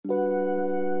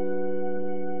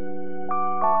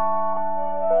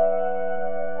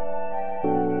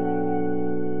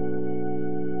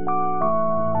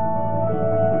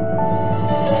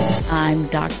I'm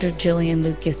Dr. Jillian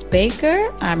Lucas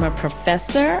Baker. I'm a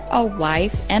professor, a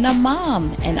wife, and a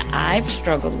mom, and I've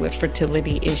struggled with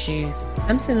fertility issues.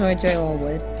 I'm Sonora Joy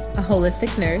Allwood, a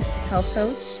holistic nurse, health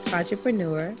coach,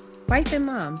 entrepreneur, wife, and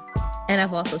mom. And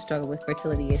I've also struggled with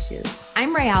fertility issues.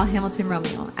 I'm Raelle Hamilton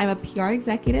Romeo. I'm a PR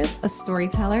executive, a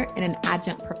storyteller, and an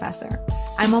adjunct professor.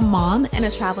 I'm a mom and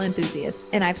a travel enthusiast,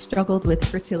 and I've struggled with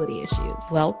fertility issues.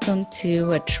 Welcome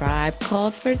to A Tribe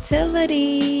Called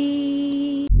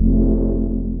Fertility.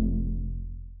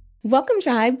 Welcome,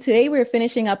 Tribe. Today, we're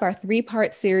finishing up our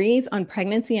 3-part series on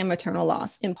pregnancy and maternal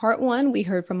loss. In part 1, we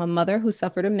heard from a mother who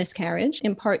suffered a miscarriage.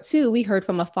 In part 2, we heard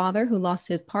from a father who lost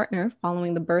his partner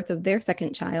following the birth of their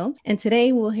second child. And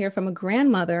today, we'll hear from a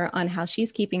grandmother on how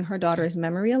she's keeping her daughter's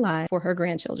memory alive for her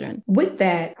grandchildren. With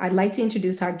that, I'd like to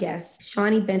introduce our guest,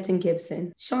 Shawnee Benton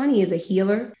Gibson. Shawnee is a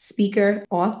healer, speaker,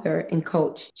 author, and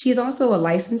coach. She is also a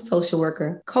licensed social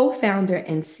worker, co-founder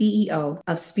and CEO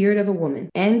of Spirit of a Woman,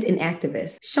 and an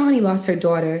activist. Shawnee lost her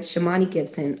daughter, Shamani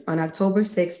Gibson, on October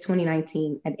 6,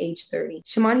 2019, at age 30.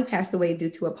 Shamani passed away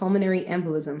due to a pulmonary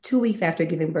embolism 2 weeks after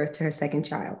giving birth to her second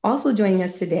child. Also joining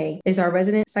us today is our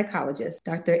resident psychologist,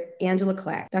 Dr. Angela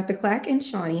Clack. Dr. Clack and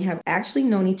Shawnee have actually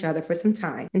known each other for some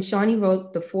time, and Shawnee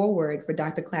wrote the foreword for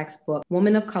Dr. Clack's book,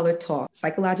 Woman of Color Talk,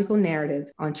 Psychological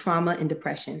Narratives on Trauma and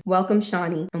Depression. Welcome,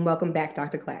 Shawnee, and welcome back,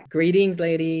 Dr. Clack. Greetings,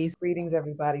 ladies. Greetings,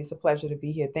 everybody. It's a pleasure to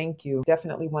be here. Thank you.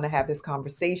 Definitely want to have this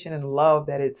conversation and love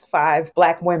that it's 5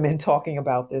 Black women talking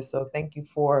about this. So thank you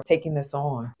for taking this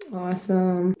on.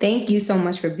 Awesome. Thank you so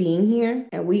much for being here.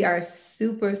 And we are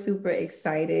super, super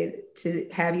excited to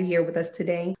have you here with us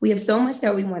today. We have so much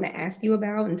that we want to ask you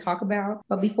about and talk about.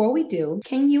 But before we do,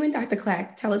 can you and Dr.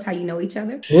 Clack tell us how you know each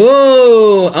other?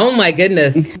 Whoa, oh my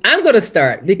goodness. I'm going to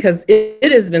start because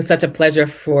it has been such a pleasure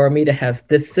for me to have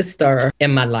this sister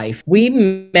in my life. We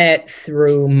met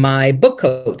through my book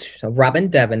coach, so Robin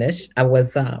Devenish.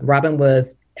 Robin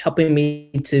was helping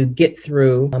me to get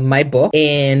through my book,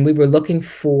 and we were looking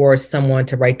for someone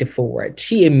to write the foreword.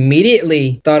 She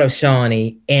immediately thought of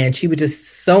Shawnee, and she was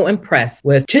just so impressed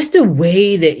with just the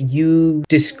way that you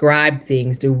describe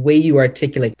things, the way you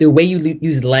articulate, the way you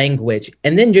use language,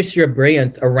 and then just your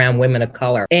brilliance around women of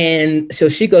color. And so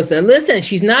she goes, listen,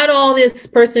 she's not all this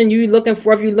person you're looking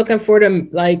for. If you're looking for them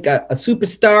like a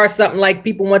superstar, something like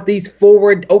people want these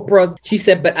forward Oprahs. She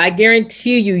said, but I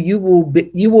guarantee you,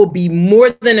 you will be more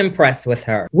than impressed with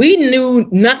her. We knew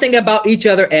nothing about each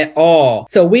other at all.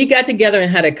 So we got together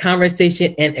and had a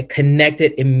conversation, and it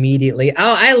connected immediately.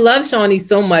 I love Shawnee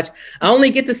so much. I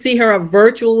only get to see her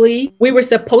virtually. We were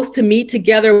supposed to meet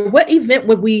together. What event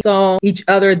would we saw each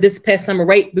other this past summer,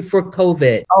 right before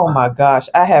COVID? Oh my gosh,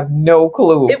 I have no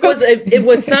clue. It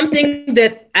was something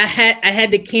that I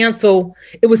had to cancel.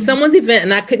 It was someone's event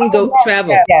and I couldn't go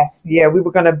travel. Yes. Yeah. We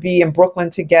were going to be in Brooklyn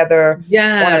together.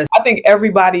 Yes. I think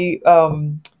everybody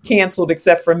canceled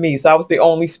except for me. So I was the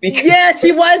only speaker. Yeah,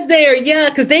 she was there. Yeah,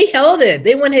 because they held it.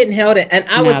 They went ahead and held it. And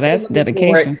I was that's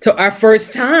dedication to our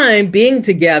first time being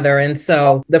together. And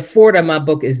so the foreword of my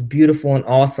book is beautiful and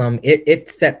awesome. It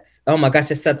sets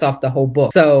off the whole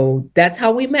book. So that's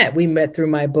how we met. We met through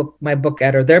my book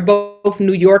editor. They're both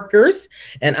New Yorkers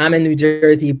and I'm in New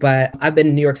Jersey, but I've been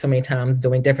in New York so many times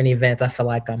doing different events. I feel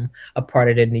like I'm a part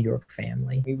of the New York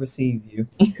family. We receive you.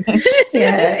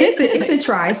 Yeah, it's the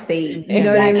tri-state. You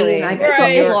know what I mean? Like,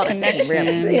 There's a lot of connection,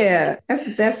 really. Yeah,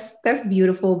 that's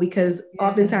beautiful because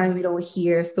oftentimes we don't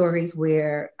hear stories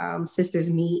where sisters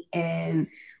meet and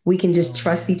we can just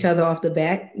trust each other off the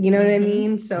bat. You know what I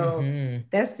mean? So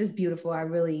that's just beautiful. I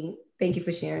really thank you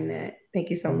for sharing that. Thank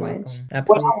you so much. Absolutely.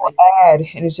 What I will add,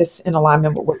 and it's just in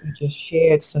alignment with what you just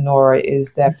shared, Sonora,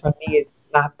 is that for me, it's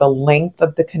not the length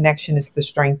of the connection, it's the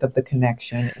strength of the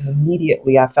connection. And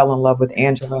immediately I fell in love with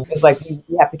Angela. It's like we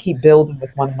have to keep building with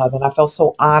one another. And I felt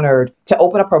so honored to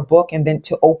open up her book and then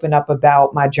to open up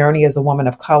about my journey as a woman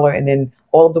of color, and then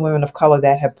all of the women of color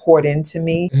that have poured into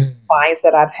me, clients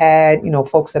that I've had,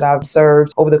 folks that I've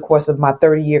served over the course of my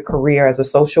 30-year career as a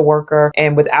social worker.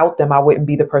 And without them, I wouldn't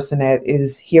be the person that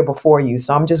is here before you.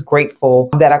 So I'm just grateful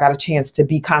that I got a chance to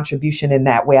be contribution in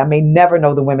that way. I may never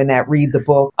know the women that read the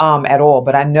book at all,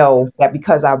 but I know that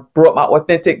because I brought my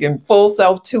authentic and full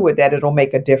self to it, that it'll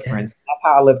make a difference. That's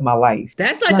how I live my life.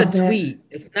 That's like a tweet.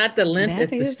 It's not the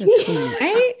length. It's the tweet.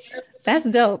 Right? That's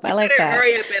dope. I like that.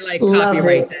 Hurry up and like Love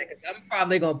copyright it. that, because I'm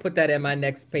probably gonna put that in my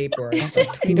next paper. That's a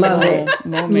Love it. tweetable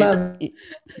moment. Love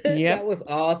Yep. That was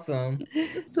awesome.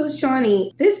 So,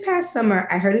 Shawnee, this past summer,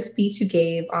 I heard a speech you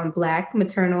gave on Black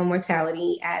maternal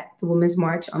mortality at the Women's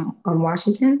March on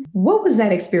Washington. What was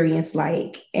that experience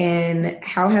like, and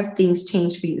how have things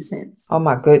changed for you since? Oh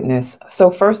my goodness.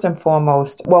 So first and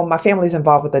foremost, well, my family's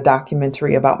involved with a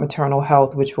documentary about maternal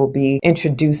health, which will be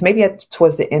introduced maybe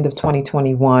towards the end of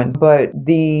 2021. But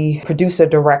the producer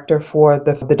director for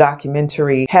the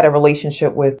documentary had a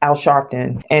relationship with Al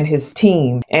Sharpton and his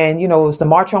team. And, you know, it was the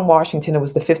March on Washington. It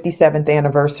was the 57th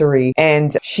anniversary.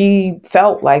 And she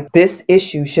felt like this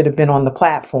issue should have been on the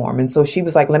platform. And so she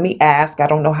was like, let me ask. I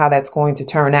don't know how that's going to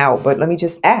turn out, but let me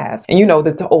just ask. And, you know,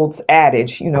 the old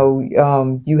adage, you know,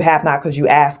 you have not because you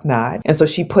ask not. And so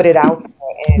she put it out.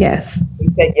 And yes. We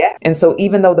said yes. And so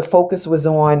even though the focus was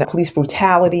on police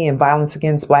brutality and violence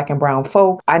against Black and brown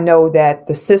folk, I know that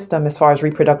the system, as far as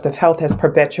reproductive health, has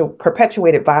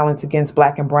perpetuated violence against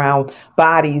Black and brown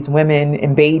bodies, women,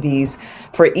 and babies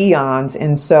for eons.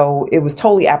 And so it was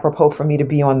totally apropos for me to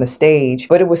be on the stage.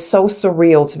 But it was so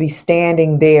surreal to be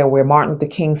standing there where Martin Luther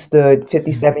King stood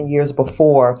 57 years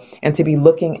before, and to be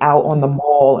looking out on the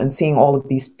mall and seeing all of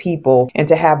these people, and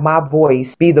to have my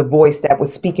voice be the voice that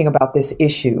was speaking about this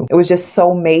issue. It was just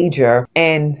so major.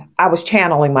 And I was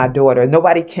channeling my daughter.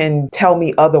 Nobody can tell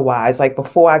me otherwise. Like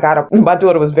before I got up, my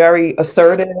daughter was very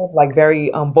assertive, like very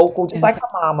vocal, just like her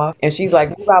mama. And she's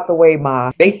like, move out the way,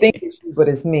 Ma. They think it's you, but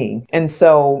it's me. And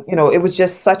so, you know, it was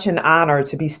just such an honor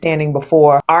to be standing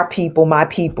before our people, my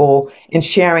people, and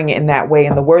sharing it in that way.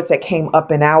 And the words that came up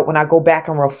and out, when I go back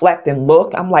and reflect and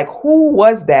look, I'm like, who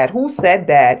was that? Who said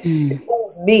that? It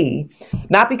was me.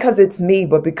 Not because it's me,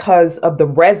 but because of the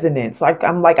resonance.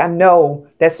 I know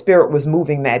that spirit was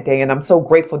moving that day. And I'm so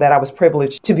grateful that I was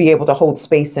privileged to be able to hold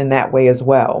space in that way as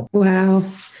well. Wow.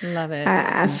 Love it.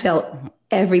 I felt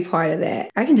every part of that.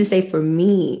 I can just say for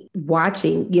me,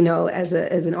 watching, you know, as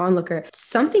an onlooker,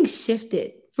 something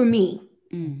shifted for me.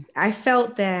 I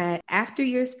felt that after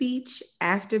your speech,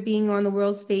 after being on the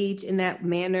world stage in that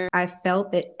manner, I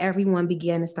felt that everyone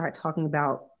began to start talking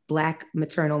about Black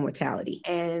maternal mortality.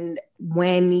 And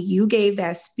when you gave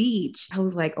that speech, I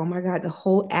was like, oh my God, the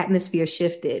whole atmosphere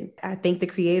shifted. I thank the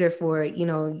creator for, you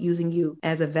know, using you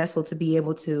as a vessel to be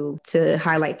able to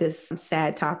highlight this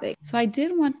sad topic. So I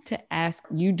did want to ask,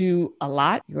 you do a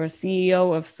lot. You're a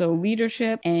CEO of So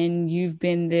Leadership, and you've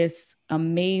been this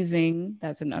amazing,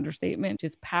 that's an understatement,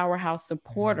 just powerhouse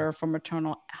supporter for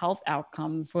maternal health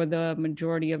outcomes for the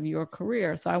majority of your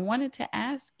career. So I wanted to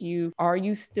ask you, are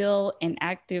you still an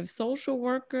active social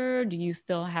worker? Do you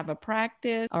still have a practice?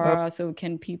 Or so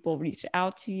can people reach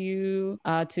out to you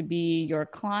to be your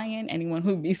client? Anyone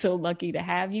who'd be so lucky to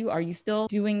have you? Are you still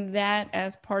doing that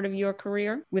as part of your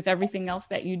career with everything else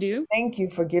that you do? Thank you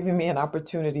for giving me an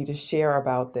opportunity to share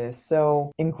about this.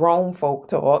 So in grown folk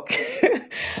talk,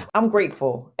 I'm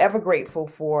grateful, ever grateful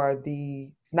for the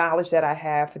knowledge that I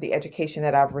have, for the education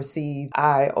that I've received.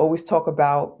 I always talk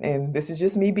about, and this is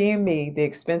just me being me, the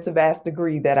expensive ass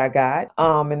degree that I got,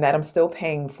 and that I'm still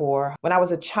paying for. When I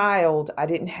was a child, I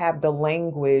didn't have the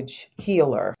language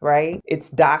healer, right? It's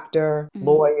doctor,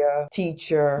 lawyer,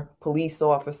 teacher, police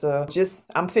officer.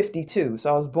 I'm 52,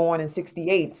 so I was born in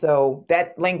 68, so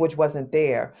that language wasn't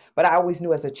there. But I always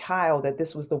knew as a child that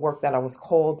this was the work that I was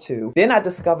called to. Then I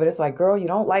discovered it's like, girl, you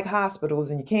don't like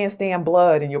hospitals and you can't stand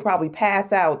blood and you'll probably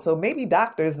pass out. So maybe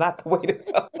doctor is not the way to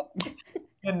go.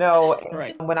 You know,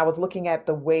 Right. When I was looking at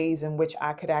the ways in which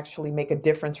I could actually make a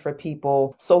difference for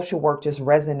people, social work just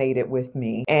resonated with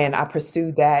me. And I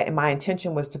pursued that. And my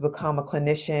intention was to become a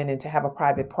clinician and to have a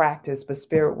private practice. But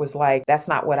Spirit was like, that's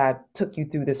not what I took you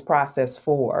through this process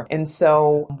for. And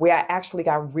so where I actually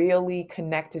got really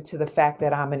connected to the fact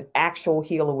that I'm an actual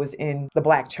healer was in the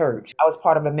Black church. I was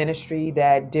part of a ministry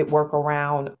that did work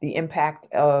around the impact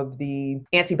of the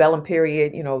antebellum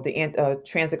period, you know, the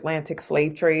transatlantic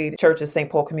slave trade. Church of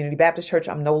St. Paul Community Baptist Church.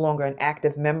 I'm no longer an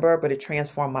active member, but it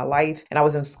transformed my life. And I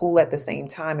was in school at the same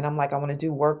time. And I'm like, I want to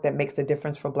do work that makes a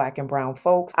difference for Black and brown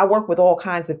folks. I work with all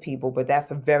kinds of people, but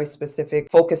that's a very specific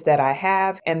focus that I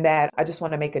have, and that I just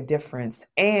want to make a difference.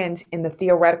 And in the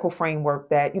theoretical framework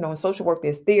that, you know, in social work,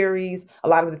 there's theories. A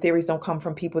lot of the theories don't come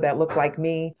from people that look like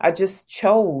me. I just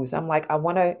chose. I'm like, I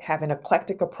want to have an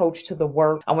eclectic approach to the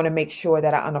work. I want to make sure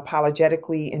that I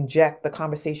unapologetically inject the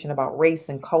conversation about race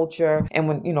and culture. And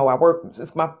when, you know, I work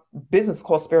it's my business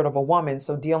called Spirit of a Woman.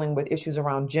 So dealing with issues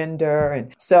around gender.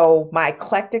 And so my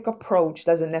eclectic approach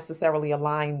doesn't necessarily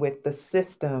align with the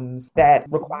systems that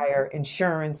require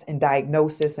insurance and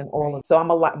diagnosis and all of. So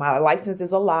my license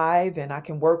is alive and I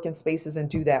can work in spaces and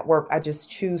do that work. I just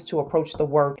choose to approach the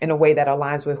work in a way that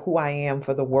aligns with who I am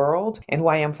for the world. And who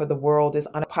I am for the world is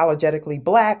unapologetically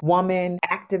Black, woman,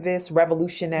 activist,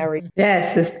 revolutionary.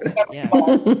 Yes.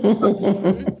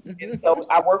 And so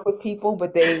I work with people,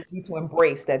 but they need to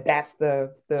embrace that that's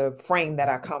the frame that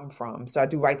I come from. So I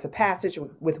do rites of passage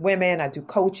with women. I do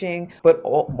coaching, but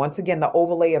once again, the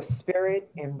overlay of spirit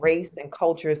and race and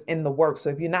culture is in the work. So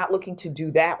if you're not looking to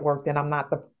do that work, then I'm not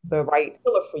the right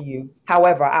pillar for you.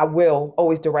 However, I will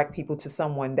always direct people to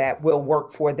someone that will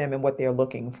work for them and what they're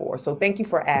looking for. So thank you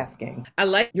for asking. I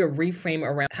like your reframe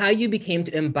around how you became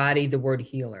to embody the word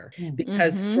healer.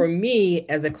 Because for me,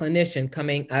 as a clinician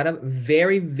coming out of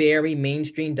very, very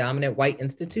mainstream dominant white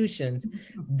institutions,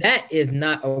 that is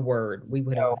not a word we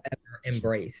would have ever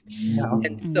embraced. No.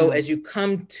 And so as you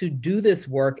come to do this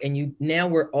work and now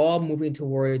we're all moving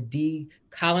toward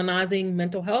decolonizing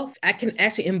mental health, I can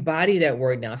actually embody that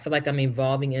word now. I feel like I'm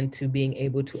evolving into being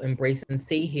able to embrace and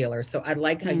say healer. So I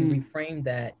like how you reframe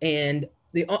that. And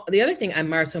the other thing I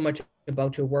admire so much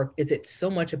about your work is it's so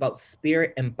much about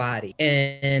spirit and body.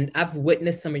 And I've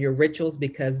witnessed some of your rituals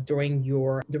because during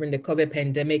the COVID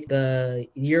pandemic, the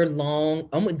year-long,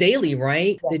 almost daily,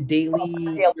 right? Yeah. The daily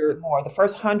more. The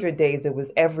first 100 days, it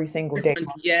was every single day.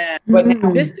 Yeah. But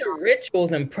now, just the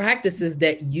rituals and practices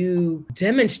that you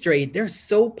demonstrate, they're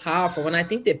so powerful. And I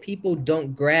think that people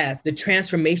don't grasp the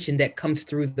transformation that comes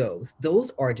through those.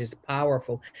 Those are just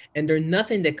powerful. And they're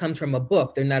nothing that comes from a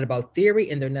book. They're not about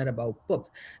theory and they're not about books.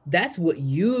 That's what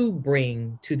you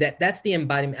bring to that. That's the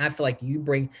embodiment I feel like you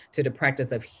bring to the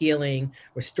practice of healing,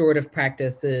 restorative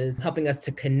practices, helping us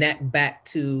to connect back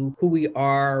to who we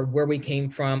are, where we came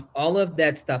from, all of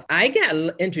that stuff. I got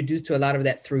introduced to a lot of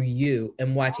that through you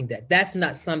and watching that. That's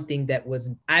not something that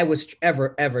I was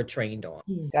ever trained on.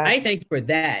 I thank you for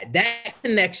that. That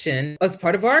connection was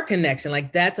part of our connection.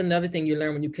 Like that's another thing you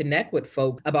learn when you connect with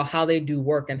folk about how they do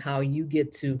work and how you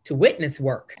get to witness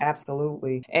work.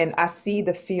 Absolutely. And I see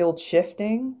the field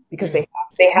shifting because they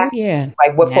have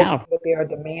like what folks what they are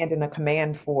demand and a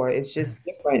command for is just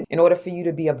different. In order for you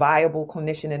to be a viable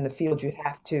clinician in the field, you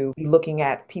have to be looking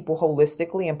at people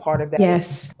holistically, and part of that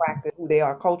is practice who they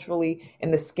are culturally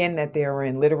and the skin that they're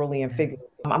in, literally and figuratively.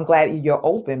 I'm glad you're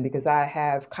open because I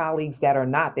have colleagues that are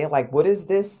not. They're like, what is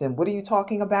this? And what are you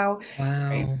talking about?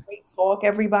 Wow. Talk,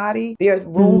 everybody. There's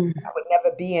rooms I would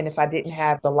never be in if I didn't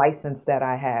have the license that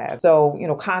I have. So,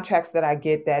 contracts that I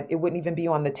get that it wouldn't even be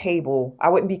on the table. I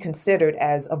wouldn't be considered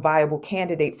as a viable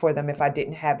candidate for them if I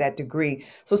didn't have that degree.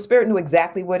 So Spirit knew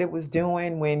exactly what it was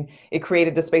doing when it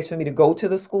created the space for me to go to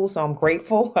the school. So I'm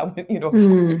grateful, But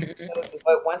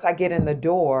once I get in the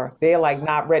door, they're like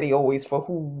not ready always for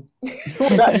who's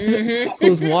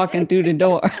walking through the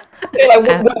door. They're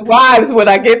like, what vibes when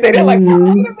I get there? They're like, wait a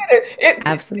minute.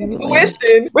 Absolutely.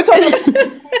 Intuition. We're talking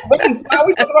about race. How are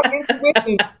we talking about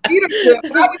intuition? Leadership.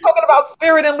 How are we talking about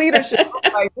spirit and leadership?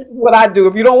 I'm like, this is what I do.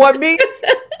 If you don't want me,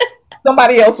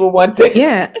 somebody else will want this.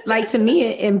 Yeah. Like to me,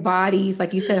 it embodies,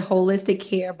 like you said, holistic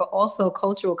care, but also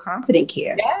cultural competent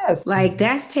care. Yes. Like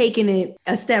that's taking it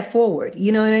a step forward.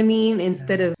 You know what I mean?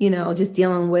 Instead of, just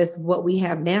dealing with what we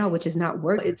have now, which is not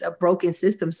working. It's a broken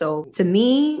system. So to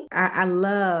me, I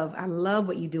love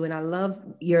what you do. And I love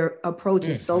your approach.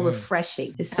 It's so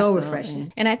refreshing. It's so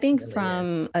refreshing. And I think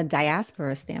from a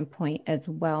diaspora standpoint as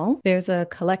well, there's a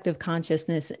collective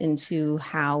consciousness into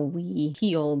how we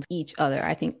healed each other.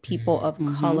 I think people of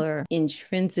color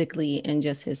intrinsically and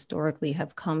just historically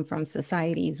have come from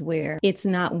societies where it's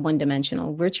not one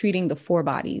dimensional. We're treating the four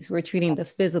bodies. We're treating the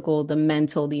physical, the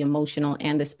mental, the emotional,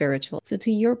 and the spiritual. So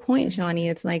to your point, Shawnee,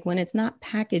 it's like when it's not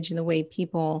packaged the way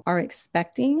people are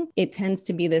expecting, it tends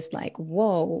to be this like,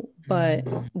 whoa. But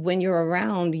when you're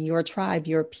around your tribe,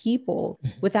 your people,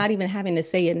 without even having to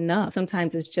say enough,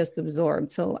 sometimes it's just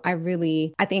absorbed. So I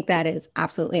think that is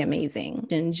absolutely amazing.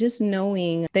 And just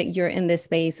knowing that you're in this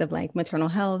space of like maternal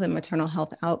health and maternal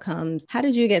health outcomes, how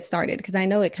did you get started? Because I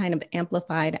know it kind of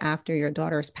amplified after your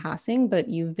daughter's passing, but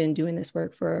you've been doing this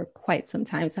work for quite some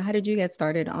time. So how did you get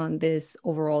started on this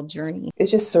overall journey?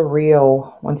 It's just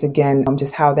surreal, once again,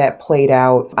 just how that played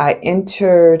out. I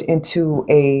entered into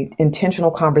a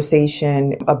intentional conversation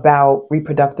about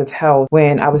reproductive health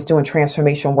when I was doing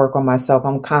transformation work on myself.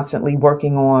 I'm constantly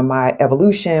working on my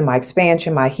evolution, my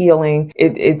expansion, my healing.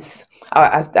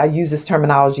 I use this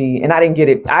terminology and I didn't get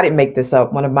it. I didn't make this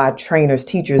up. One of my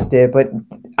teachers did, but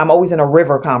I'm always in a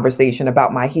river conversation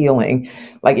about my healing.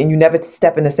 Like, and you never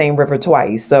step in the same river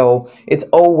twice. So it's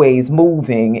always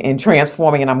moving and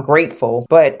transforming, and I'm grateful.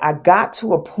 But I got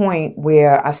to a point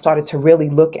where I started to really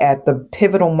look at the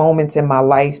pivotal moments in my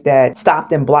life that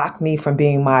stopped and blocked me from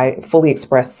being my fully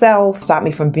expressed self, stopped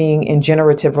me from being in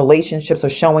generative relationships or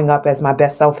showing up as my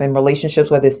best self in relationships,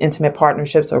 whether it's intimate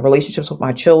partnerships or relationships with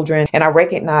my children. And I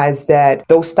recognized that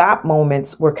those stop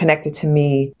moments were connected to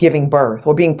me giving birth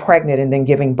or being pregnant and then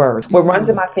giving birth. What runs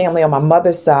in my family on my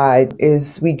mother's side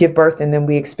is we give birth and then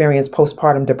we experience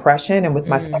postpartum depression. And with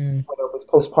my second daughter, it was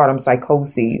postpartum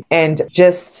psychoses. And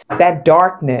just that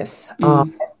darkness,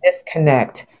 that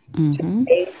disconnect, just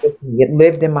stayed with me. It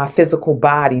lived in my physical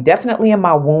body, definitely in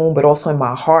my womb, but also in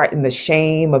my heart, and the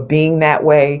shame of being that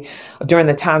way during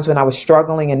the times when I was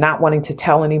struggling and not wanting to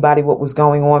tell anybody what was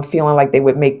going on, feeling like they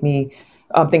would make me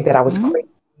think that I was crazy.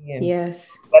 And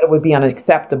that it would be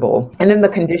unacceptable. And then the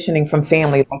conditioning from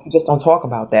family, like you just don't talk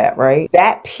about that, right?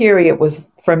 That period was,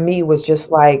 for me, was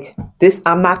just like this,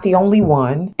 I'm not the only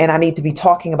one and I need to be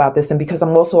talking about this. And because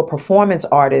I'm also a performance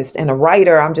artist and a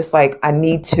writer, I'm just like, I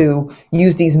need to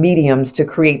use these mediums to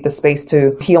create the space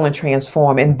to heal and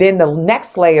transform. And then the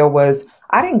next layer was,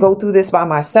 I didn't go through this by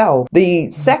myself.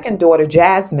 The second daughter,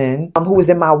 Jasmine, who was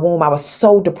in my womb, I was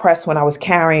so depressed when I was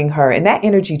carrying her, and that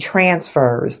energy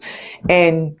transfers.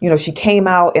 And, you know, she came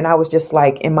out and I was just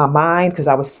like in my mind, because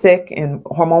I was sick and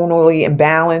hormonally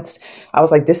imbalanced. I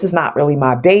was like, this is not really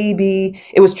my baby.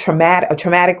 It was a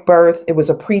traumatic birth. It was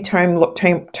a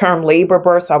term labor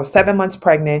birth. So I was 7 months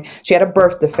pregnant. She had a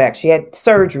birth defect. She had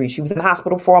surgery. She was in the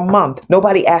hospital for a month.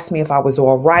 Nobody asked me if I was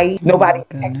all right. Nobody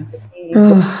asked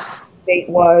me date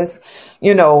was,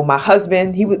 you know, my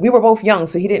husband, we were both young,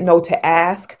 so he didn't know to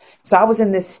ask. So I was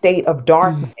in this state of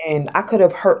darkness, and I could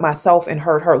have hurt myself and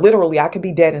hurt her. Literally, I could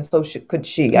be dead, and so could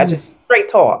she. I just straight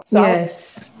talk. So I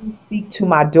speak to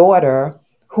my daughter,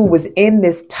 who was in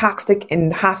this toxic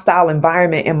and hostile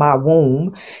environment in my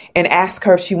womb, and ask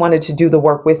her if she wanted to do the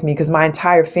work with me, because my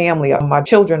entire family, my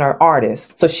children are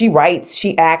artists. So she writes,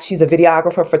 she acts, she's a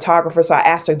videographer, photographer. So I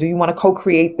asked her, do you want to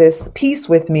co-create this piece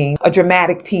with me, a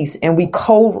dramatic piece? And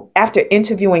after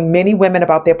interviewing many women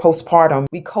about their postpartum,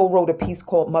 we co-wrote a piece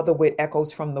called Mother Wit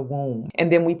Echoes from the Womb. And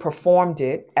then we performed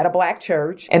it at a Black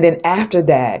church. And then after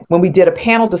that, when we did a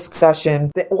panel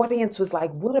discussion, the audience was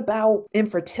like, what about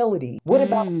infertility? What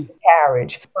about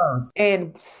carriage first?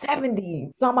 And 70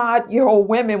 some odd year old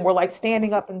women were like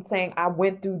standing up and saying, I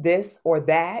went through this or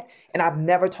that, and I've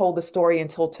never told the story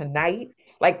until tonight.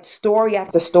 Like story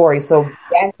after story. So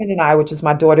Jasmine and I, which is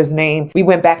my daughter's name, we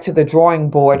went back to the drawing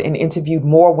board and interviewed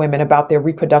more women about their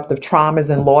reproductive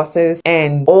traumas and losses.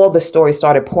 And all the stories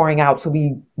started pouring out. So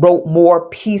we wrote more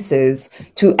pieces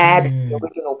to add to the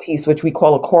original piece, which we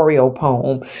call a choreo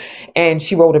poem. And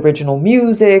she wrote original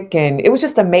music, and it was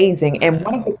just amazing. And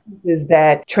one of the pieces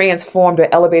that transformed or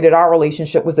elevated our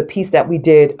relationship was a piece that we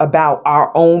did about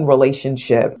our own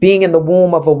relationship. Being in the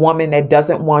womb of a woman that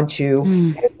doesn't want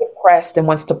you, depressed and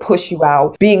wants to push you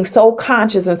out, being so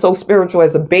conscious and so spiritual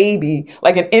as a baby,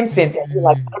 like an infant, that you're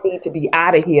like, I need to be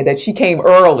out of here, that she came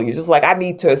early. It's just like, I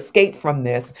need to escape from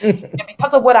this. And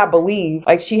because of what I believe,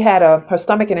 like she had her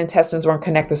stomach and intestines weren't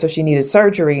connected, so she needed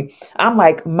surgery. I'm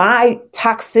like, my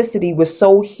toxicity was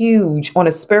so huge on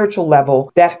a spiritual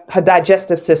level that her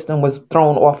digestive system was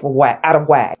thrown out of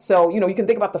whack. So, you know, you can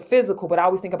think about the physical, but I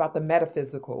always think about the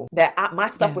metaphysical, that my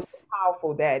stuff was so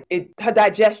powerful that her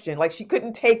digestion, like she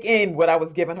couldn't take in what I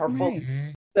was giving her fully.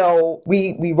 So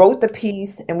we wrote the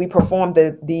piece and we performed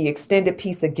the extended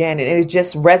piece again, and it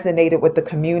just resonated with the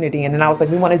community. And then I was like,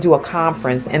 we want to do a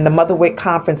conference, and the Mother Wit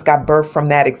conference got birthed from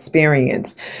that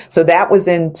experience. So that was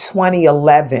in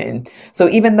 2011. So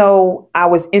even though I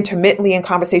was intermittently in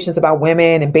conversations about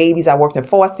women and babies, I worked in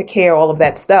foster care, all of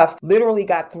that stuff literally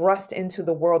got thrust into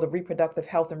the world of reproductive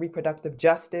health and reproductive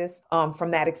justice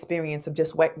from that experience of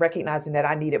just recognizing that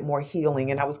I needed more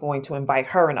healing, and I was going to invite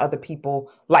her and other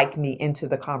people like me into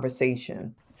the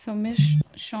conversation. So Miss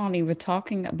Shawnee, we're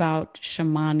talking about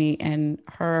Shamani and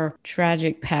her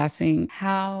tragic passing.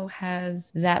 How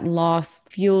has that loss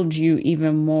fueled you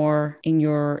even more in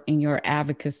your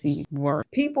advocacy work?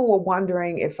 People were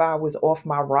wondering if I was off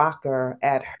my rocker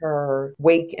at her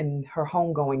wake and her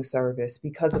homegoing service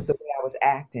because of the way I was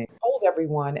acting. I told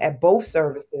everyone at both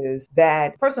services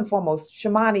that, first and foremost,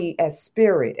 Shamani as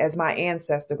spirit, as my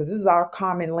ancestor, because this is our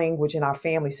common language in our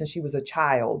family since she was a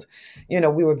child. You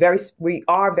know, we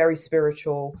are very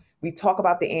spiritual. We talk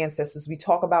about the ancestors. We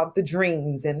talk about the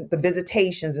dreams and the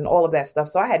visitations and all of that stuff.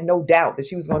 So I had no doubt that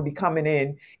she was going to be coming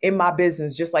in my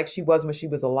business, just like she was when she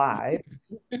was alive.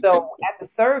 So at the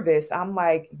service, I'm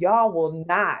like, y'all will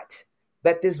not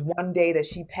let this one day that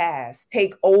she passed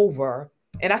take over.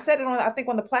 And I said it on, I think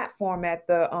on the platform at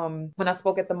the, when I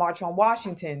spoke at the March on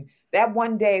Washington, that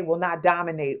one day will not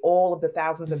dominate all of the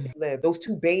thousands of live. Those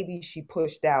 2 babies she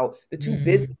pushed out, the 2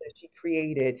 businesses that she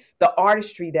created, the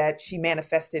artistry that she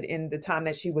manifested in the time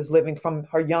that she was living from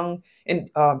her young and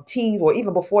teens, or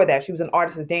even before that, she was an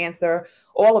artist, a dancer,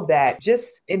 all of that,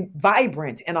 just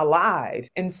vibrant and alive.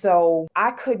 And so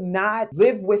I could not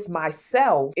live with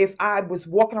myself if I was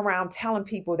walking around telling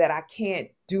people that I can't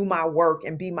do my work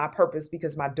and be my purpose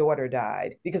because my daughter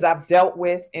died. Because I've dealt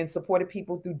with and supported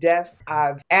people through deaths.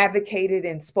 I've advocated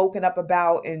and spoken up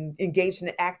about and engaged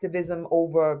in activism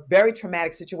over very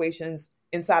traumatic situations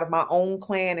inside of my own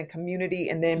clan and community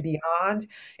and then beyond.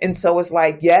 And so it's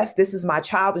like, yes, this is my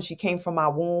child and she came from my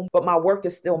womb, but my work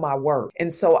is still my work.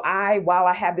 And so while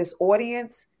I have this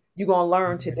audience, you're going to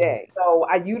learn today. So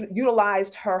I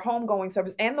utilized her homegoing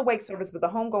service and the wake service, but the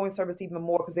homegoing service even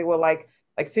more because they were like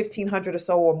 1,500 or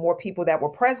so or more people that were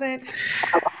present.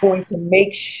 I'm going to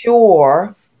make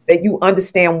sure that you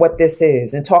understand what this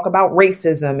is and talk about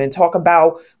racism and talk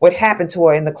about what happened to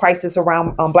her and the crisis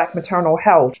around Black maternal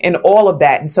health and all of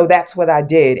that. And so that's what I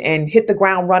did and hit the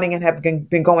ground running and have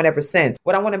been going ever since.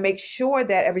 What I want to make sure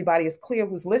that everybody is clear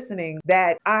who's listening,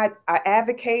 that I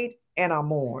advocate and I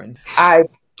mourn. I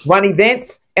run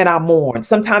events and I mourn.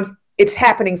 Sometimes it's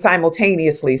happening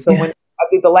simultaneously. So when I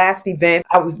did the last event,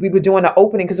 we were doing an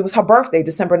opening because it was her birthday,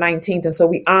 December 19th. And so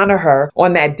we honor her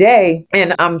on that day.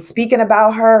 And I'm speaking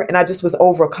about her and I just was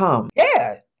overcome.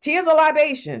 Yeah. Tears of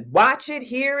libation. Watch it,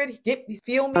 hear it,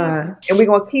 feel me. And we're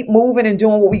going to keep moving and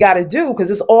doing what we got to do because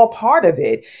it's all part of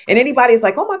it. And anybody's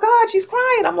like, oh my God, she's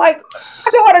crying. I'm like,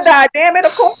 my daughter died. Damn it.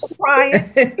 Of course I'm crying.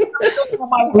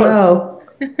 Whoa.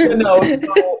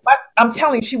 So I'm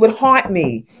telling you, she would haunt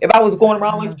me if I was going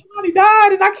around like, Johnny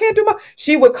died and I can't do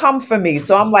she would come for me.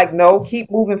 So I'm like, no,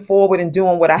 keep moving forward and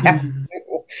doing what I have to do.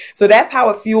 So that's how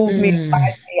it fuels me.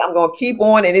 I'm going to keep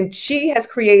on. And then she has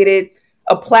created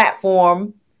a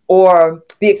platform or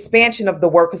the expansion of the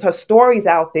work because her story's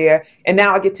out there. And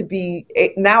now I get to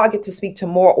speak to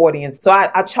more audience. So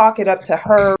I chalk it up to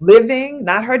her living,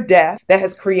 not her death, that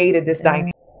has created this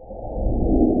dynamic.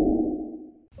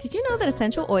 Did you know that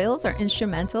essential oils are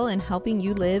instrumental in helping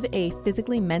you live a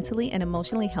physically, mentally, and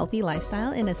emotionally healthy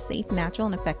lifestyle in a safe, natural,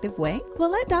 and effective way? Well,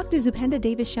 let Dr. Zupenda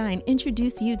Davis Shine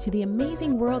introduce you to the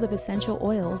amazing world of essential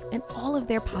oils and all of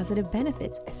their positive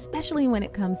benefits, especially when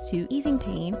it comes to easing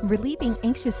pain, relieving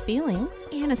anxious feelings,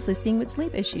 and assisting with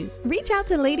sleep issues. Reach out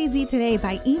to Lady Z today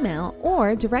by email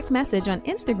or direct message on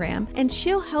Instagram, and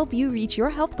she'll help you reach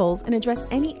your health goals and address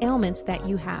any ailments that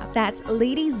you have. That's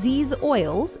Lady Z's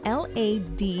Oils,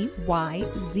 LADYZSOILS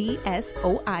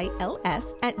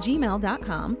at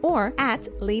gmail.com or at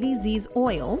Lady Z's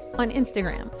Oils on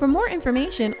Instagram. For more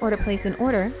information or to place an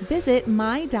order, visit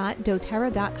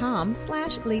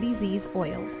my.doterra.com/Lady Z's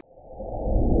Oils.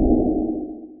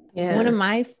 Yeah. One of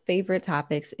my favorite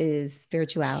topics is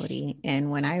spirituality.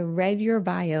 And when I read your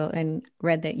bio and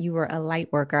read that you were a light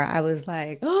worker, I was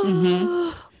like,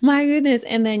 oh, my goodness.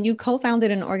 And then you co-founded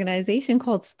an organization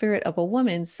called Spirit of a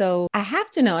Woman. So I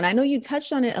have to know, and I know you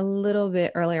touched on it a little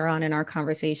bit earlier on in our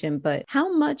conversation, but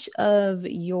how much of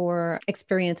your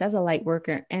experience as a light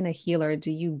worker and a healer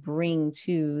do you bring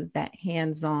to that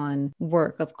hands-on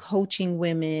work of coaching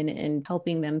women and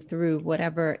helping them through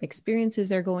whatever experiences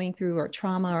they're going through or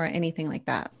trauma or anything like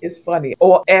that? It's funny.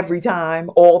 Or every time,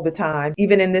 all the time.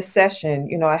 Even in this session,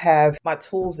 I have my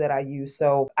tools that I use.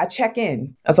 So I check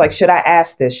in. I was like, should I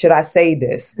ask this? Should I say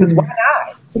this? Because why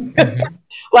not?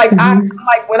 I'm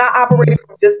like when I operated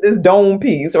from just this dome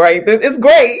piece, right? It's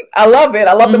great. I love it.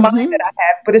 I love the mind that I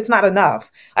have, but it's not enough.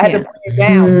 I had to bring it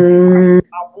down.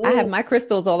 I have my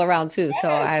crystals all around too. So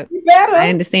I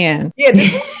understand. Yeah,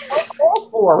 this is all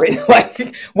for it.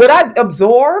 Like what I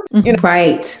absorb,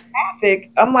 right.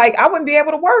 I'm like, I wouldn't be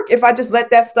able to work if I just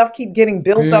let that stuff keep getting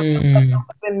built up in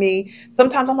me.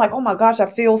 Sometimes I'm like, oh my gosh, I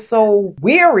feel so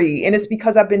weary. And it's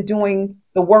because I've been doing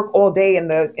the work all day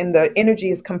and the energy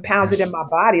is compounded in my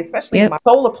body, especially in my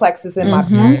solar plexus in my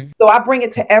body. So I bring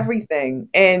it to everything.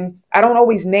 And I don't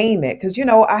always name it because,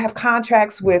 I have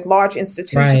contracts with large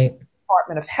institutions. Right.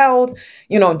 Department of Health,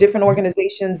 different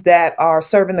organizations that are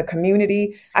serving the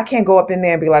community. I can't go up in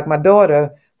there and be like, my daughter,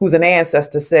 who's an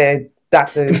ancestor, said,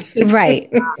 Dr.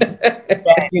 Right.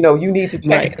 You need to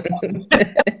check it.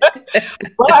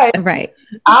 But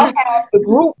I'll have the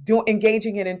group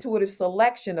engaging in intuitive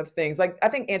selection of things. Like, I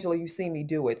think, Angela, you've seen me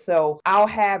do it. So I'll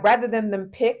have, rather than them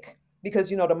pick, because,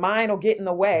 the mind will get in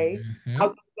the way, I'll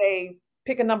just say,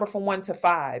 pick a number from 1 to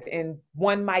 5, and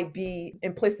 1 might be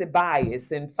implicit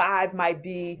bias and 5 might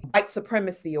be white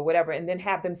supremacy or whatever, and then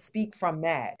have them speak from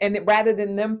that. And rather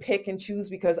than them pick and choose,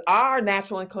 because our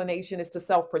natural inclination is to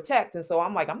self-protect. And so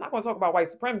I'm like, I'm not going to talk about white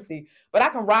supremacy, but I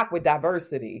can rock with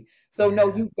diversity. So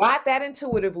no, you got that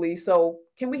intuitively. So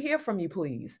can we hear from you,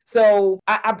 please? So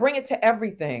I bring it to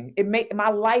everything. My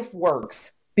life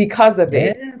works because of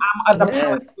it. I'm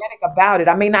unapologetic about it.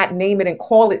 I may not name it and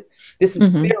call it this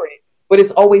is spirit, but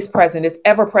it's always present. It's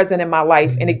ever present in my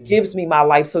life, and it gives me my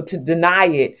life. So to deny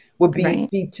it would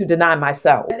be to deny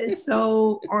myself. That is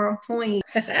so on point,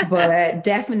 but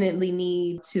definitely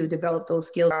need to develop those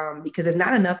skills because there's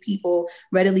not enough people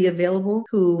readily available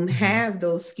who have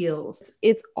those skills.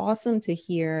 It's awesome to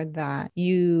hear that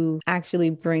you actually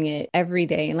bring it every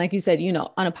day. And like you said,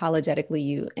 unapologetically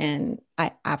you, and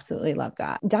I absolutely love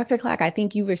that. Dr. Clack, I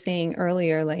think you were saying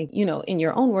earlier, like, in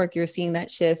your own work, you're seeing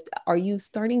that shift. Are you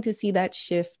starting to see that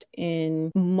shift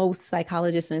in most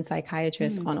psychologists and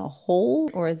psychiatrists on a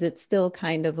whole? Or is it still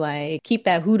kind of like, keep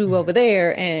that hoodoo over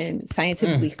there and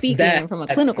scientifically speaking and from a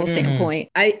clinical standpoint?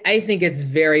 I think it's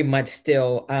very much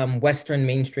still Western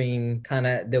mainstream, kind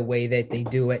of the way that they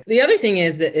do it. The other thing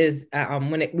is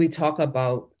when we talk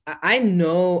about, I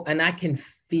know and I can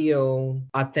feel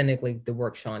authentically the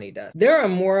work Shawnee does. There are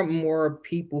more and more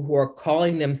people who are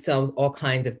calling themselves all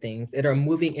kinds of things that are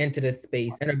moving into this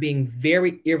space and are being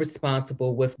very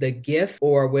irresponsible with the gift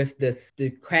or with the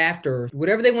craft or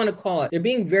whatever they want to call it. They're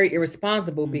being very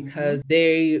irresponsible because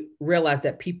they realize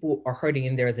that people are hurting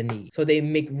and there is a need. So they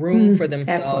make room for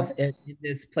themselves in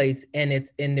this place, and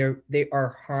they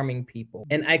are harming people.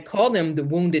 And I call them the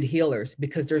wounded healers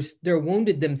because they're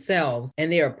wounded themselves, and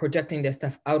they are projecting their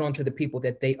stuff out onto the people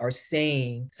that they are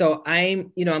saying. So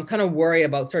I'm kind of worried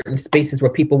about certain spaces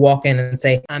where people walk in and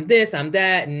say, I'm this, I'm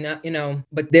that, and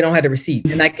but they don't have the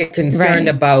receipts. And I get concerned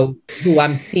about who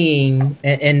I'm seeing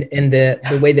and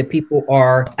the way that people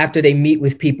are after they meet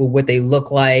with people, what they look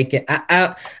like.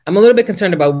 I'm a little bit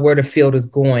concerned about where the field is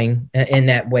going in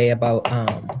that way about,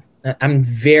 I'm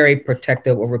very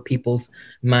protective over people's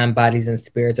mind, bodies, and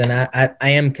spirits. And I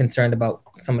am concerned about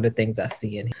some of the things I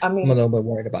see. And I'm a little bit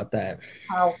worried about that.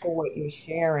 Powerful what you're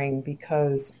sharing,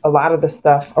 because a lot of the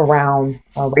stuff around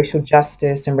racial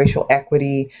justice and racial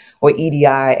equity, or EDI,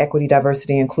 equity,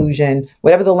 diversity, inclusion,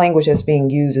 whatever the language that's being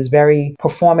used, is very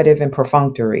performative and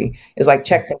perfunctory. It's like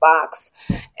check the box.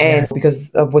 And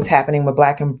because of what's happening with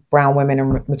Black and brown women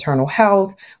in maternal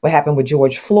health, what happened with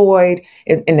George Floyd,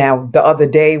 and now the other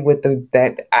day with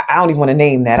that I don't even want to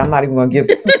name that. I'm not even going to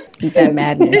give that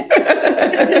madness.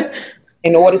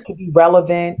 In order to be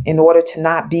relevant, in order to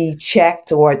not be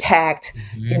checked or attacked,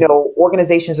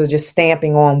 organizations are just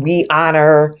stamping on, we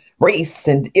honor race.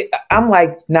 And I'm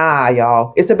like, nah,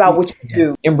 y'all. It's about what you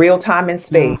do in real time and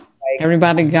space.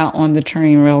 Everybody got on the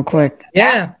train real quick.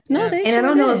 Yeah. No, they and I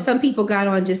don't know if some people got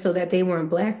on just so that they weren't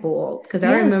blackballed. Because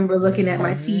I remember looking at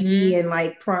my TV and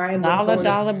like Prime was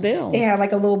dollar bill. They had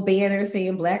like a little banner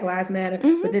saying Black Lives Matter.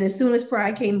 But then as soon as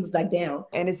Pride came, it was like down.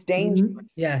 And it's dangerous.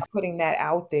 Putting that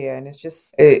out there, and it's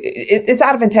just it's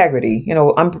out of integrity.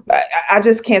 I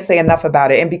just can't say enough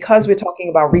about it. And because we're talking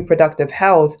about reproductive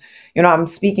health, I'm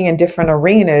speaking in different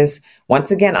arenas.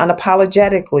 Once again,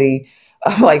 unapologetically.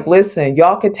 I'm like, listen,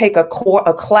 y'all could take a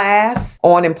class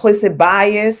on implicit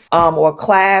bias, or a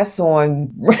class on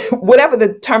whatever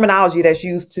the terminology that's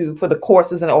used for the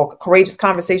courses or courageous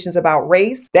conversations about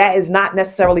race. That is not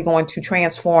necessarily going to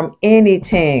transform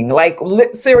anything. Like,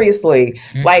 seriously,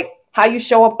 like how you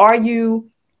show up. Are you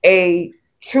a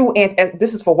true,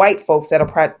 this is for white folks that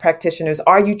are practitioners,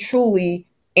 are you truly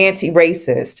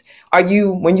anti-racist? Are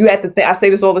you, when you at I say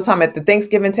this all the time, at the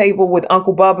Thanksgiving table with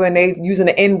Uncle Bubba and they using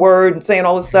the N-word and saying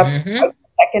all this stuff,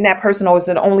 checking that person, or is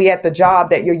it only at the job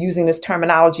that you're using this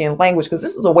terminology and language? Because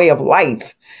this is a way of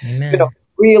life. Amen.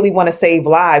 Really want to save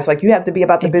lives. Like, you have to be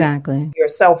about the business of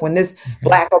yourself. When this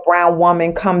Black or brown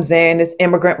woman comes in, this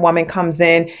immigrant woman comes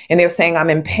in, and they're saying,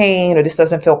 I'm in pain, or this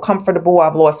doesn't feel comfortable,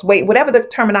 I've lost weight, whatever the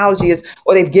terminology is,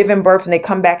 or they've given birth and they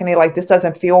come back and they're like, this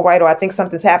doesn't feel right, or I think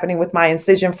something's happening with my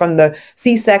incision from the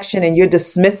C-section, and you're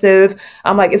dismissive.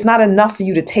 I'm like, it's not enough for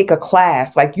you to take a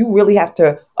class. Like, you really have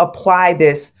to apply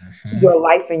this to your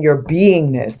life and your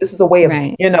beingness. This is a way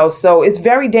of, so it's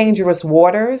very dangerous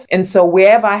waters. And so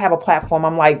wherever I have a platform,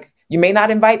 I'm like, you may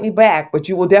not invite me back, but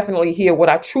you will definitely hear what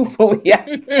I truthfully have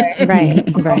to say.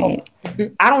 Right.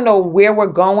 I don't know where we're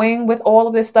going with all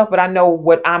of this stuff, but I know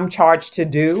what I'm charged to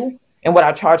do and what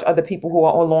I charge other people who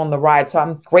are along the ride. So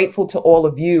I'm grateful to all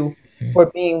of you for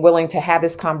being willing to have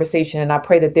this conversation. And I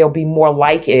pray that there'll be more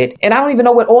like it. And I don't even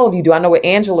know what all of you do. I know what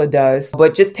Angela does,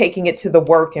 but just taking it to the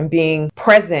work and being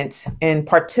present and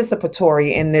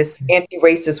participatory in this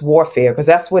anti-racist warfare, because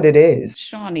that's what it is.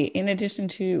 Shawnee, in addition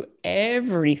to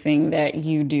everything that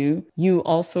you do, you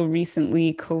also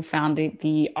recently co-founded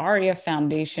the ARIA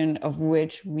Foundation, of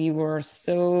which we were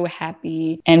so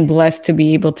happy and blessed to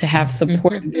be able to have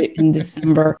supported it in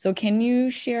December. So can you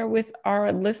share with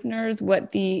our listeners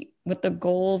what the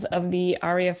goals of the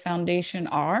ARIA Foundation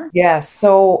are? Yes.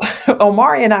 So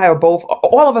Omari and I are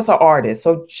all of us are artists.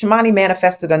 So Shamani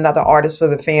manifested another artist for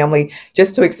the family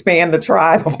just to expand the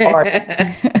tribe of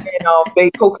artists. They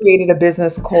co-created a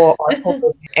business called Art.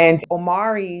 And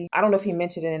Omari, I don't know if he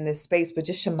mentioned it in this space, but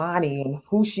just Shamani and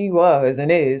who she was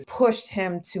and is pushed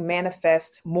him to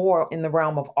manifest more in the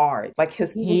realm of art. Like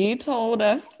he told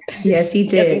us. Yes, he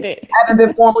did. Yes, he did. I haven't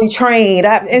been formally trained.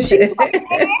 And she's like,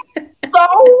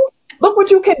 so look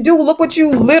what you can do. Look what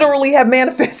you literally have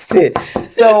manifested.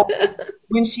 So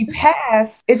when she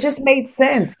passed, it just made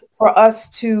sense for us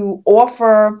to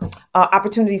offer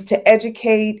opportunities to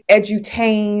educate,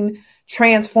 edutain,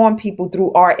 transform people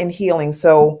through art and healing.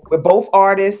 So we're both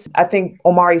artists. I think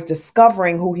Omari's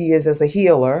discovering who he is as a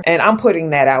healer, and I'm putting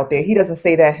that out there. He doesn't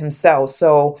say that himself.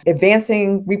 So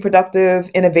advancing reproductive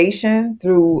innovation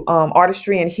through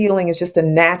artistry and healing is just a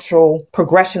natural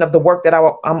progression of the work that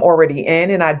I'm already in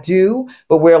and I do,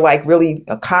 but we're like really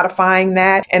codifying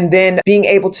that. And then being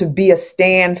able to be a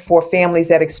stand for families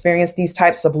that experience these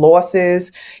types of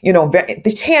losses,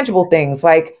 the tangible things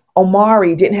like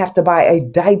Omari didn't have to buy a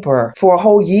diaper for a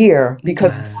whole year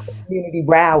because the community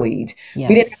rallied. Yes.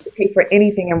 We didn't have to pay for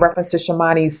anything in reference to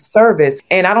Shamani's service.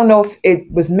 And I don't know if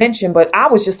it was mentioned, but I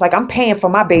was just like, I'm paying for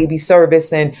my baby's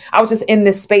service. And I was just in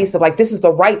this space of like, this is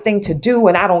the right thing to do.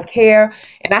 And I don't care.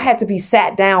 And I had to be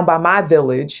sat down by my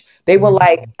village. They were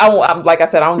like, like I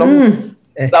said, I don't know.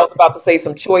 I was about to say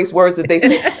some choice words that they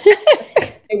said.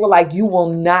 They were like, you will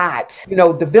not,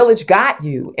 the village got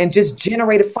you, and just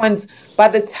generated funds. By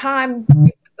the time you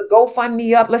put the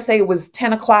GoFundMe up, let's say it was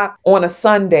 10 o'clock on a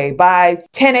Sunday, by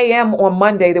 10 a.m. on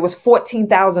Monday, there was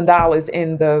 $14,000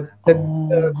 in the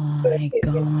fund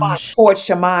towards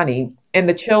Shamani and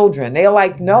the children. They're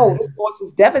like, no, this loss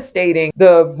is devastating.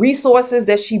 The resources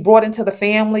that she brought into the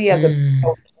family as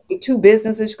the two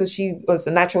businesses, because she was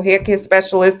a natural hair care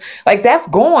specialist, like that's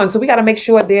gone. So we got to make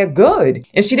sure they're good.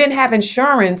 And she didn't have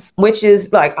insurance, which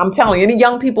is like, I'm telling you, any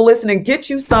young people listening, get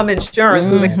you some insurance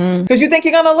because you think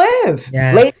you're going to live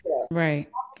later. Right.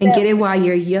 And get it while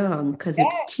you're young, because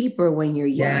it's cheaper when you're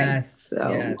young. Yes.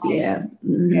 So, yes.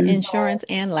 Insurance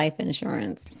and life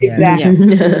insurance.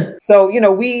 Exactly. Yes. So,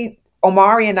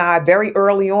 Omari and I, very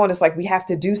early on, it's like we have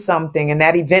to do something. And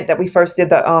that event that we first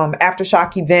did, the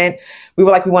Aftershock event, we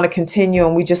were like, we want to continue.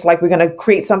 And we're going to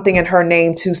create something in her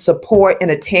name to support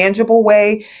in a tangible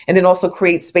way. And then also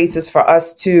create spaces for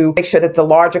us to make sure that the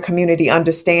larger community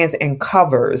understands and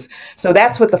covers. So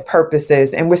that's what the purpose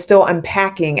is. And we're still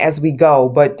unpacking as we go,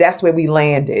 but that's where we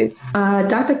landed.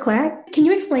 Dr. Clack, can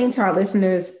you explain to our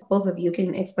listeners, both of you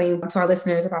can explain to our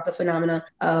listeners about the phenomena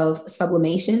of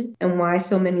sublimation and why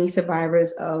so many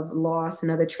survivors of loss and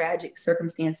other tragic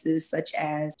circumstances, such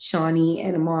as Shawnee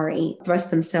and Omari, thrust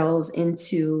themselves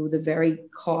into the very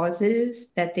causes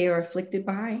that they are afflicted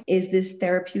by? Is this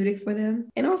therapeutic for them?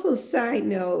 And also, side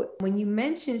note, when you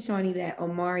mentioned, Shawnee, that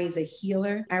Omari is a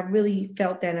healer, I really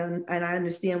felt that, and I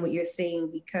understand what you're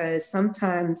saying, because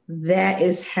sometimes that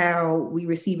is how we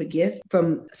receive a gift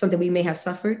from something we may have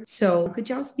suffered. So could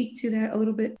y'all speak to that a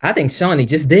little bit? I think Shawnee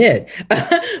just did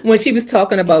when she was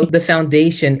talking about the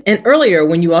foundation. And earlier,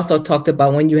 when you also talked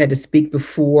about when you had to speak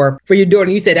before for your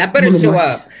daughter, you said, I better show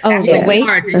up. Oh, yeah. Wait.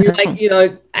 And you're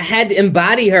like, I had to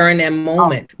embody her in that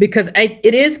moment because I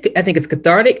think it's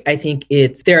cathartic. I think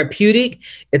it's therapeutic.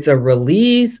 It's a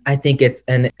release. I think it's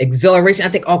an exhilaration. I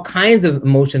think all kinds of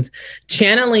emotions,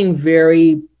 channeling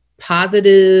very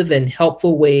positive and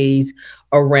helpful ways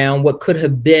around what could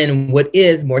have been, what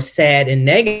is more sad and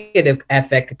negative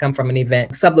affect could come from an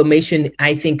event. Sublimation,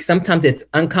 I think sometimes it's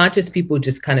unconscious. People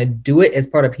just kind of do it as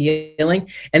part of healing.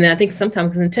 And then I think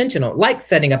sometimes it's intentional, like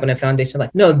setting up in a foundation,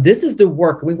 like, no, this is the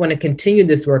work. We want to continue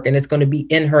this work and it's going to be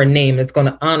in her name. It's going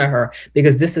to honor her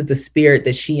because this is the spirit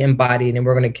that she embodied and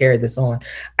we're going to carry this on.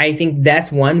 I think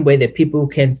that's one way that people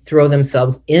can throw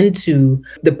themselves into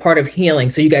the part of healing.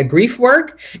 So you got grief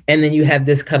work and then you have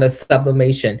this kind of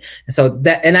sublimation. And so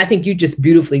that, and I think you just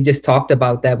beautifully just talked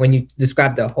about that when you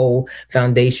described the whole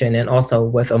foundation, and also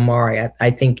with Omari.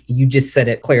 I think you just said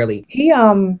it clearly. He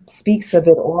speaks of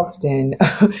it often,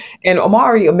 and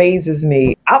Omari amazes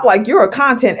me. I'm like, you're a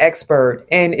content expert,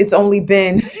 and it's only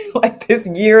been like this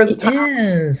year's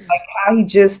time. Like how he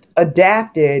just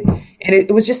adapted, and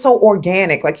it was just so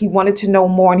organic. Like he wanted to know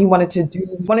more, and he wanted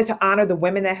to honor the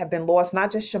women that have been lost,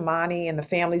 not just Shamani and the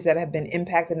families that have been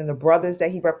impacted, and the brothers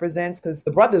that he represents, because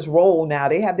the brothers roll now.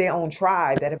 They have their own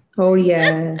tribe that have. Oh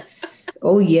yes.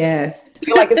 Oh yes. I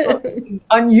feel like it's an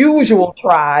unusual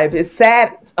tribe. It's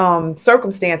sad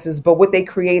circumstances, but what they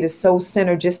create is so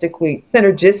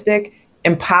synergistic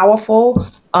and powerful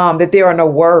that there are no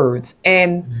words.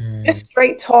 And just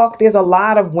straight talk, there's a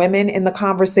lot of women in the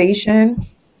conversation.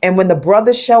 And when the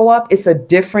brothers show up, it's a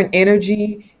different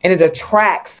energy and it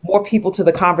attracts more people to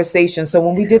the conversation. So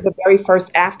when we did the very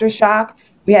first Aftershock,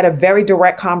 we had a very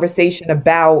direct conversation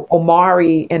about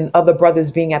Omari and other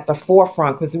brothers being at the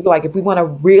forefront, because we were like, if we want to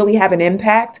really have an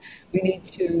impact, we need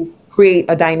to create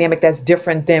a dynamic that's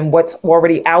different than what's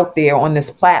already out there on this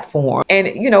platform. And,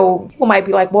 people might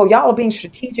be like, well, y'all are being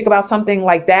strategic about something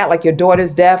like that, like your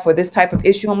daughter's death or this type of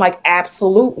issue. I'm like,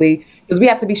 absolutely, because we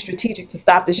have to be strategic to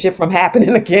stop this shit from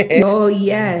happening again. Oh,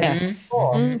 yes.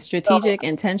 Strategic,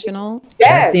 intentional.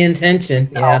 That's the intention.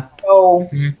 Yeah. So,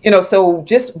 so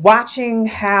just watching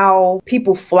how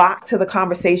people flock to the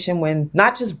conversation when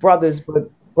not just brothers, but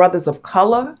brothers of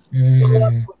color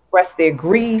express their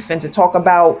grief and to talk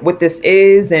about what this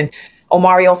is. And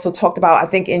Omari also talked about, I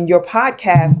think in your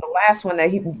podcast, the last one that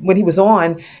when he was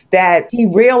on, that he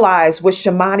realized what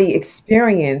Shamani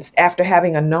experienced after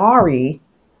having a Nari,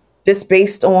 just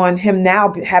based on him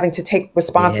now having to take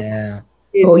responsibility.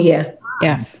 Yeah. Oh yeah.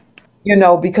 Yes.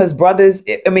 Because brothers,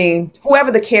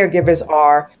 whoever the caregivers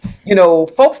are,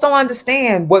 folks don't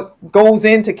understand what goes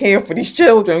into caring for these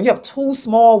children. You have two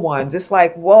small ones. It's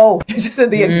like, whoa, it's just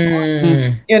the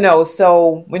example.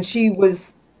 So when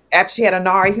after she had a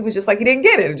Nari, he was just like, he didn't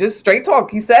get it. Just straight talk.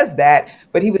 He says that,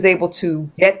 but he was able to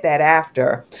get that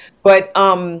after. But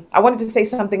I wanted to say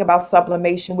something about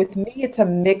sublimation. With me, it's a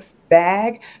mixed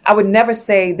bag. I would never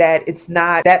say that it's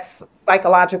not. That's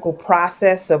psychological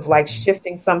process of like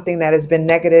shifting something that has been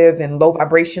negative and low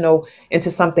vibrational into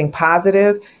something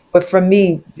positive. But for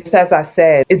me, just as I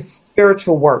said, it's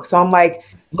spiritual work. So I'm like,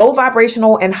 low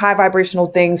vibrational and high vibrational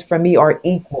things for me are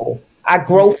equal. I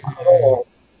grow from it all.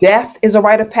 Death is a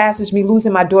rite of passage. Me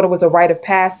losing my daughter was a rite of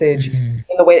passage in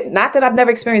the way, not that I've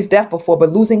never experienced death before,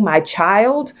 but losing my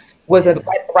child was a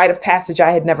rite of passage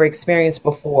I had never experienced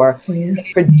before.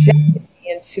 It projected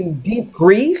me into deep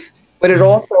grief, but it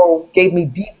also gave me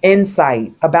deep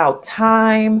insight about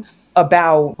time,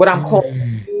 about what I'm called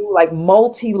to do, like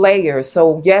multi-layers.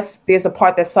 So yes, there's a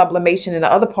part that's sublimation, and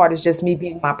the other part is just me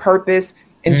being my purpose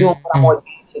and doing what I'm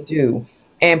ordained to do.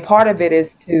 And part of it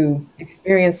is to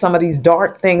experience some of these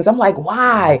dark things. I'm like,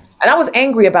 why? And I was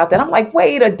angry about that. I'm like,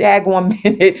 wait a daggone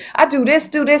minute. I do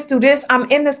this. I'm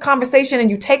in this conversation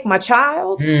and you take my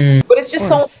child. But it's just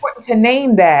so important to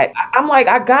name that. I'm like,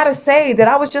 I gotta say that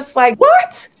I was just like,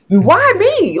 what? Why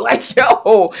me? Like,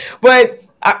 yo. But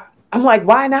I'm like,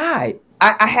 why not?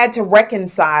 I had to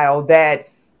reconcile that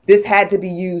this had to be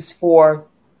used for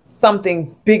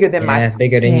something bigger than myself.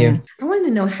 Bigger than you. I want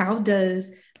to know, how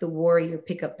does the warrior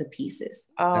pick up the pieces?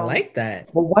 I like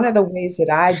that. Well, one of the ways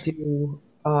that I do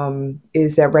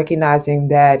is that recognizing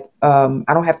that I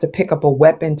don't have to pick up a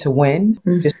weapon to win,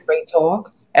 just straight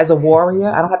talk. As a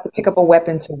warrior, I don't have to pick up a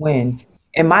weapon to win.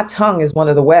 And my tongue is one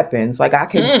of the weapons. Like I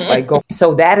can like go.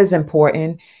 So that is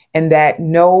important. And that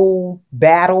no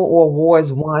battle or war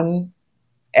is won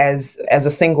as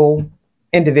a single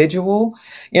individual,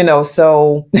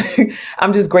 so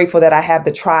I'm just grateful that I have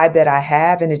the tribe that I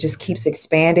have, and it just keeps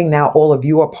expanding. Now all of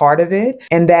you are part of it.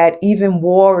 And that even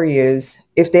warriors,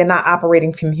 if they're not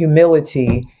operating from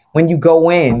humility, when you go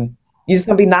in, you're just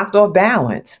going to be knocked off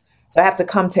balance. So I have to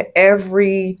come to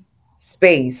every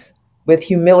space with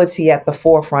humility at the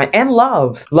forefront, and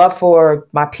love for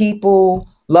my people,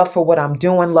 love for what I'm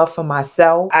doing, love for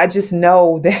myself. I just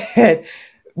know that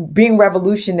being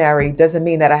revolutionary doesn't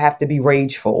mean that I have to be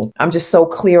rageful. I'm just so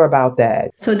clear about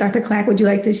that. So Dr. Clack, would you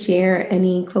like to share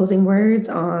any closing words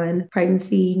on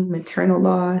pregnancy, maternal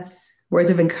loss,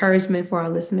 words of encouragement for our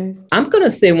listeners? I'm going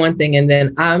to say one thing, and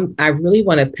then I really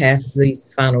want to pass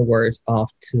these final words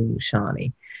off to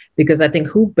Shani, because I think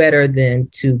who better than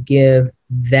to give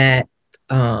that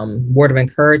word of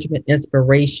encouragement,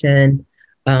 inspiration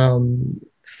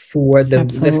for the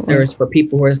listeners, for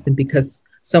people who are listening, because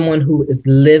someone who is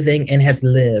living and has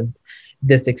lived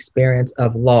this experience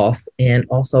of loss, and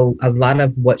also a lot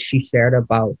of what she shared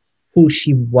about who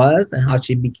she was and how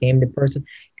she became the person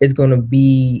is going to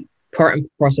be part and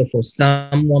parcel for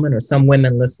some woman or some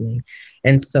women listening.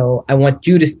 And so I want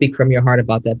you to speak from your heart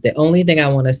about that. The only thing I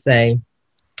want to say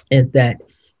is that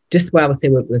just what I would say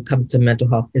when it comes to mental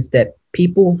health is that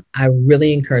I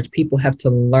really encourage people have to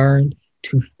learn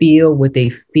to feel what they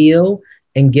feel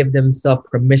and give themselves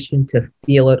permission to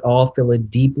feel it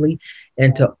deeply,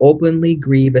 and to openly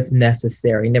grieve as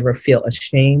necessary. Never feel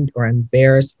ashamed or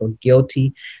embarrassed or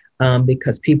guilty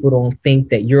because people don't think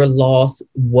that your loss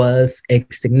was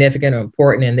significant or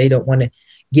important, and they don't want to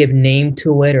give name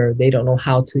to it, or they don't know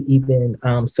how to even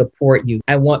support you.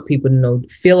 I want people to know,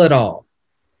 feel it all.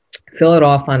 Fill it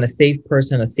off, find a safe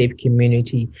person, a safe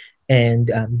community, and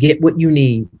get what you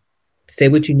need. Say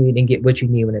what you need and get what you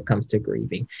need when it comes to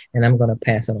grieving. And I'm going to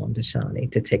pass it on to Shawnee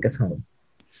to take us home.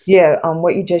 Yeah,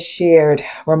 what you just shared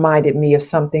reminded me of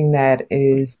something that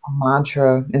is a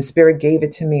mantra, and Spirit gave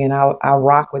it to me, and I'll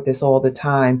rock with this all the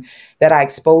time, that I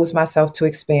expose myself to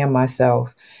expand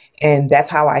myself. And that's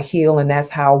how I heal, and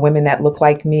that's how women that look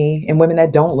like me and women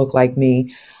that don't look like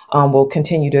me will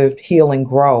continue to heal and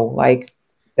grow. Like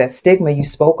that stigma you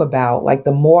spoke about, like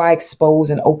the more I expose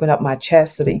and open up my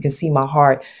chest so that you can see my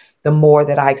heart, the more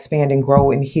that I expand and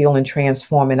grow and heal and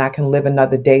transform, and I can live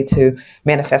another day to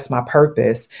manifest my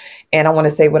purpose. And I want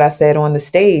to say what I said on the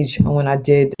stage when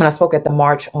I spoke at the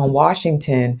March on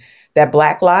Washington, that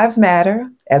Black lives matter,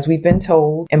 as we've been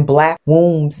told, and Black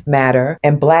wombs matter,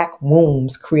 and Black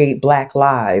wombs create Black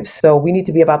lives. So we need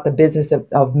to be about the business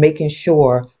of making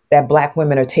sure that Black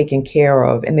women are taken care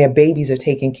of, and their babies are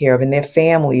taken care of, and their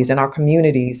families and our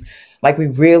communities. Like, we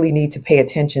really need to pay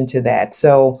attention to that.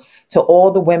 So to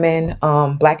all the women,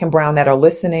 Black and brown, that are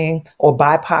listening, or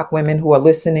BIPOC women who are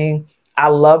listening, I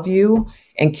love you,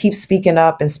 and keep speaking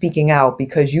up and speaking out,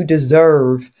 because you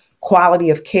deserve quality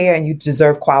of care and you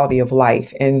deserve quality of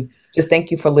life. And just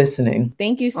thank you for listening.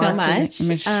 Thank you so much.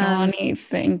 Ms. Shawnee,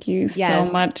 thank you so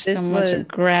much. So much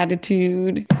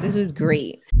gratitude. This was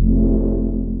great.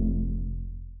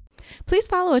 Please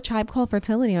follow A Tribe Called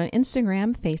Fertility on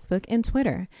Instagram, Facebook, and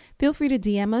Twitter. Feel free to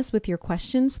DM us with your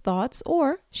questions, thoughts,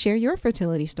 or share your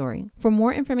fertility story. For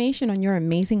more information on your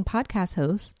amazing podcast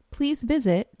hosts, please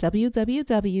visit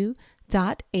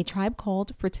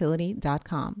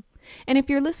www.atribecalledfertility.com. And if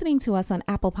you're listening to us on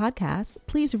Apple Podcasts,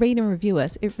 please rate and review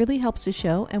us. It really helps the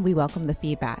show, and we welcome the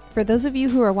feedback. For those of you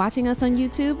who are watching us on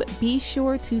YouTube, be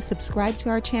sure to subscribe to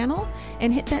our channel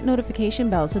and hit that notification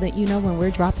bell so that you know when we're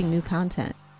dropping new content.